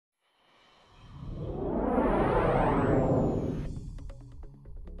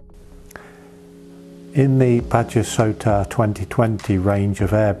In the Badger Sotar 2020 range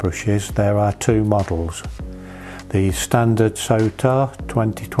of airbrushes there are two models, the standard Sotar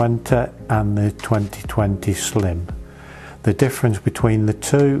 2020 and the 2020 Slim. The difference between the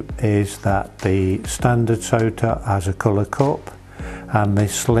two is that the standard Sotar has a colour cup and the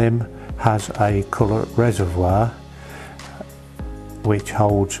Slim has a colour reservoir which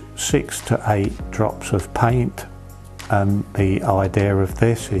holds 6 to 8 drops of paint, and the idea of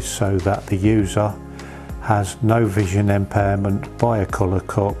this is so that the user has no vision impairment by a colour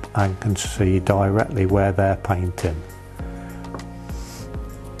cup and can see directly where they're painting.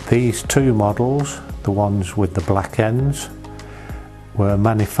 These two models, the ones with the black ends, were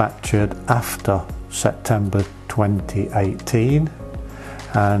manufactured after September 2018,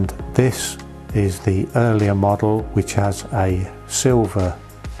 and this is the earlier model which has a silver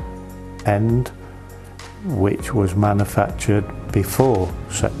end which was manufactured before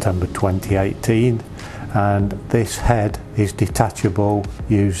September 2018, and this head is detachable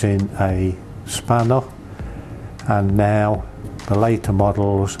using a spanner, and now the later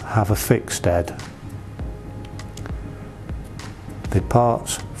models have a fixed head. The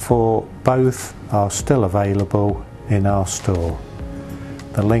parts for both are still available in our store.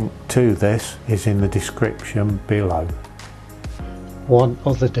 The link to this is in the description below. One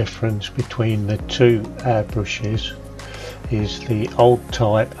other difference between the two airbrushes is the old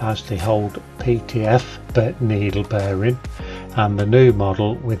type has the old PTF needle bearing, and the new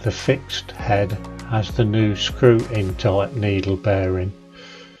model with the fixed head has the new screw-in type needle bearing.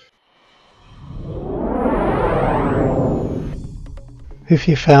 If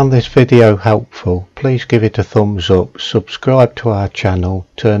you found this video helpful, please give it a thumbs up, subscribe to our channel,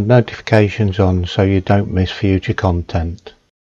 turn notifications on so you don't miss future content.